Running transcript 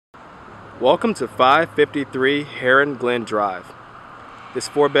Welcome to 553 Heron Glen Drive. This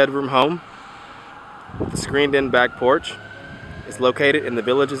 4-bedroom home with a screened-in back porch is located in the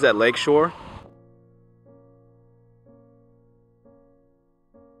Villages at Lakeshore.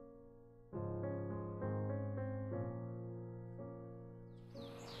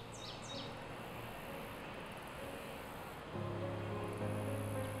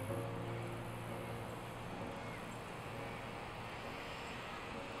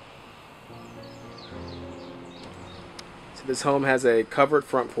 So this home has a covered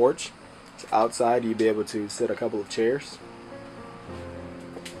front porch. So outside you'll be able to sit a couple of chairs.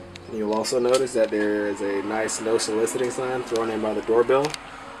 And you'll also notice that there is a nice no soliciting sign thrown in by the doorbell.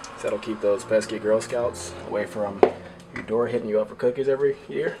 So that'll keep those pesky Girl Scouts away from your door hitting you up for cookies every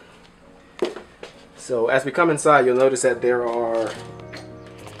year. So as we come inside, you'll notice that there are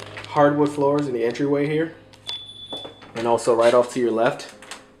hardwood floors in the entryway here. And also right off to your left,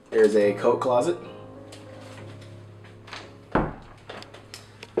 there's a coat closet.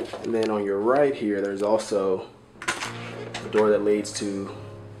 And then on your right here, there's also a door that leads to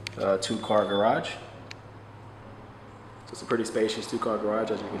a 2-car garage. So it's a pretty spacious 2-car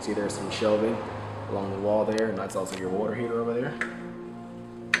garage. As you can see, there's some shelving along the wall there, and that's also your water heater over there.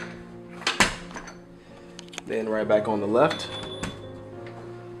 Then right back on the left,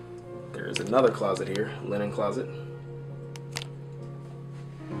 there's another closet here, a linen closet.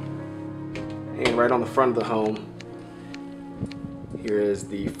 And right on the front of the home, here is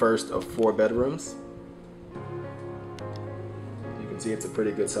the first of 4 bedrooms. You can see it's a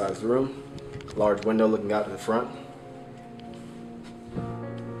pretty good sized room. Large window looking out to the front.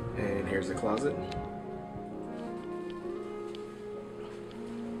 And here's the closet.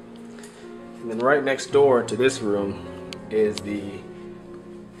 And then right next door to this room is the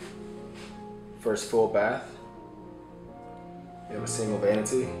first full bath. You have a single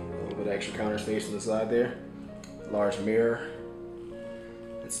vanity, a little bit of extra counter space on the side there. Large mirror.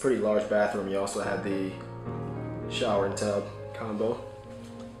 It's a pretty large bathroom. You also have the shower and tub combo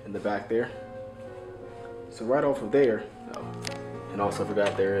in the back there. So right off of there, and also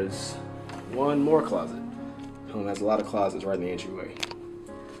forgot there is one more closet. The home has a lot of closets right in the entryway.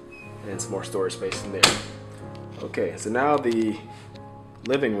 And some more storage space in there. Okay, so now the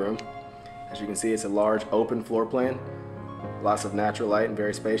living room. As you can see, it's a large open floor plan. Lots of natural light and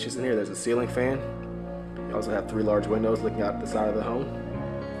very spacious in here. There's a ceiling fan. You also have 3 large windows looking out the side of the home.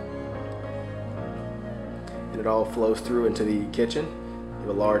 And it all flows through into the kitchen. You have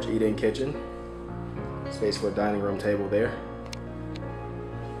a large eat-in kitchen. Space for a dining room table there.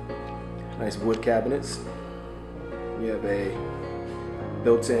 Nice wood cabinets. You have a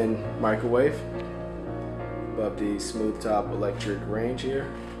built-in microwave above the smooth top electric range here.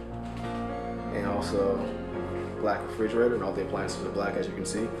 And also black refrigerator, and all the appliances are black, as you can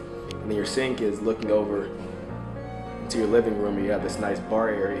see. And then your sink is looking over into your living room, and you have this nice bar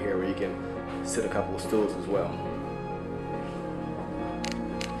area here where you can sit a couple of stools as well.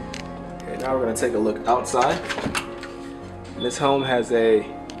 Okay, now we're going to take a look outside. And this home has a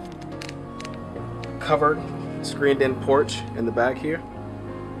covered, screened-in porch in the back here,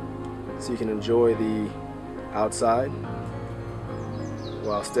 so you can enjoy the outside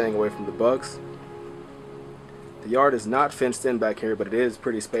while staying away from the bugs. The yard is not fenced in back here, but it is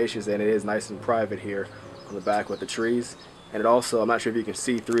pretty spacious, and it is nice and private here on the back with the trees. And it also, I'm not sure if you can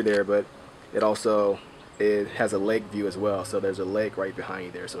see through there, but it has a lake view as well. So there's a lake right behind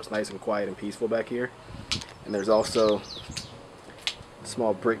you there, so it's nice and quiet and peaceful back here. And there's also a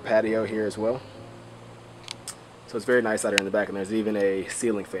small brick patio here as well. So it's very nice out here in the back, and there's even a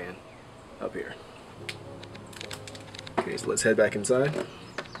ceiling fan up here. Okay, so let's head back inside.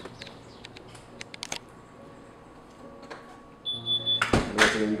 And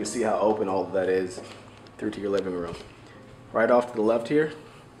once again, you can see how open all of that is through to your living room. Right off to the left here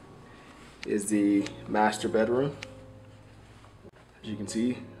is the master bedroom. As you can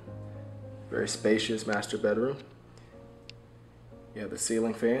see, very spacious master bedroom. You have the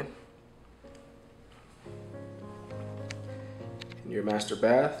ceiling fan. In your master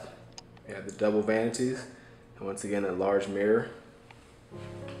bath, you have the double vanities, and once again a large mirror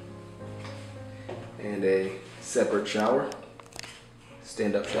and a separate shower,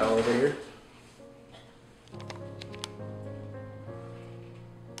 stand-up shower over here.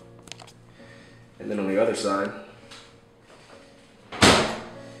 And then on the other side,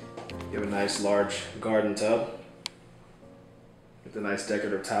 you have a nice large garden tub with a nice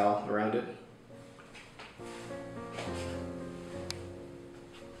decorative towel around it.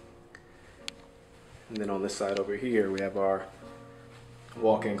 And then on this side over here, we have our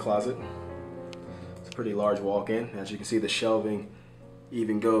walk-in closet. It's a pretty large walk-in. As you can see, the shelving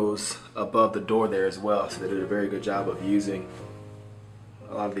even goes above the door there as well, so they did a very good job of using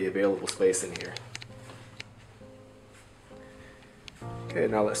a lot of the available space in here. Okay,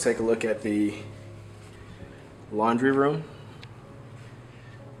 now let's take a look at the laundry room.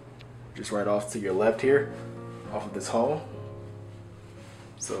 Just right off to your left here, off of this hall.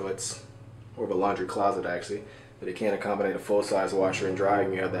 So it's more of a laundry closet actually, but it can accommodate a full-size washer and dryer,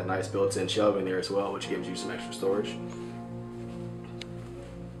 and you have that nice built-in shelving there as well, which gives you some extra storage.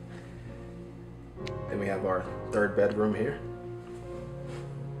 Then we have our third bedroom here.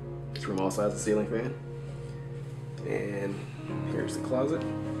 It's from all sides of the ceiling fan. And here's the closet.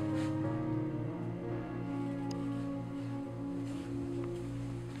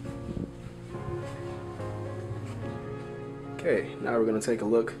 Okay, now we're going to take a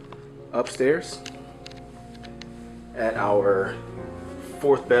look upstairs at our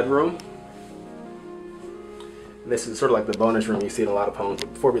fourth bedroom. And this is sort of like the bonus room you see in a lot of homes.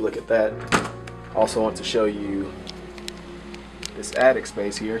 But before we look at that, I also want to show you this attic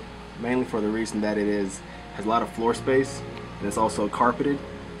space here, mainly for the reason that it has a lot of floor space, and it's also carpeted,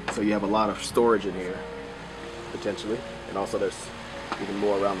 so you have a lot of storage in here potentially. And also there's even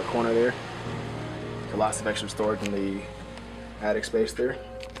more around the corner there, so lots of extra storage in the attic space there.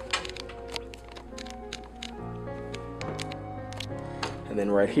 And then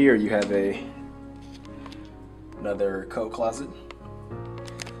right here you have another coat closet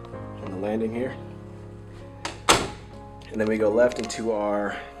on the landing here. And then we go left into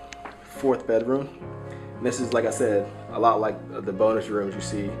our fourth bedroom. And this is, like I said, a lot like the bonus rooms you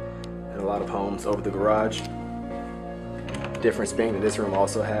see in a lot of homes over the garage. Difference being that this room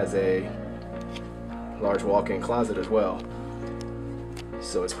also has a large walk-in closet as well.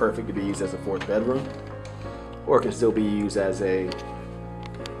 So it's perfect to be used as a fourth bedroom, or it can still be used as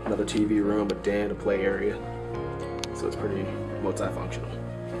another TV room, a den, a play area. So it's pretty multifunctional.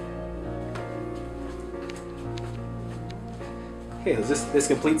 Okay, so this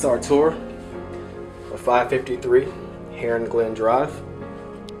completes our tour of 553 Heron Glen Drive.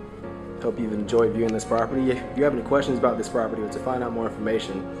 Hope you've enjoyed viewing this property. If you have any questions about this property or to find out more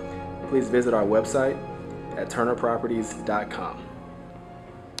information, please visit our website at turnerproperties.com.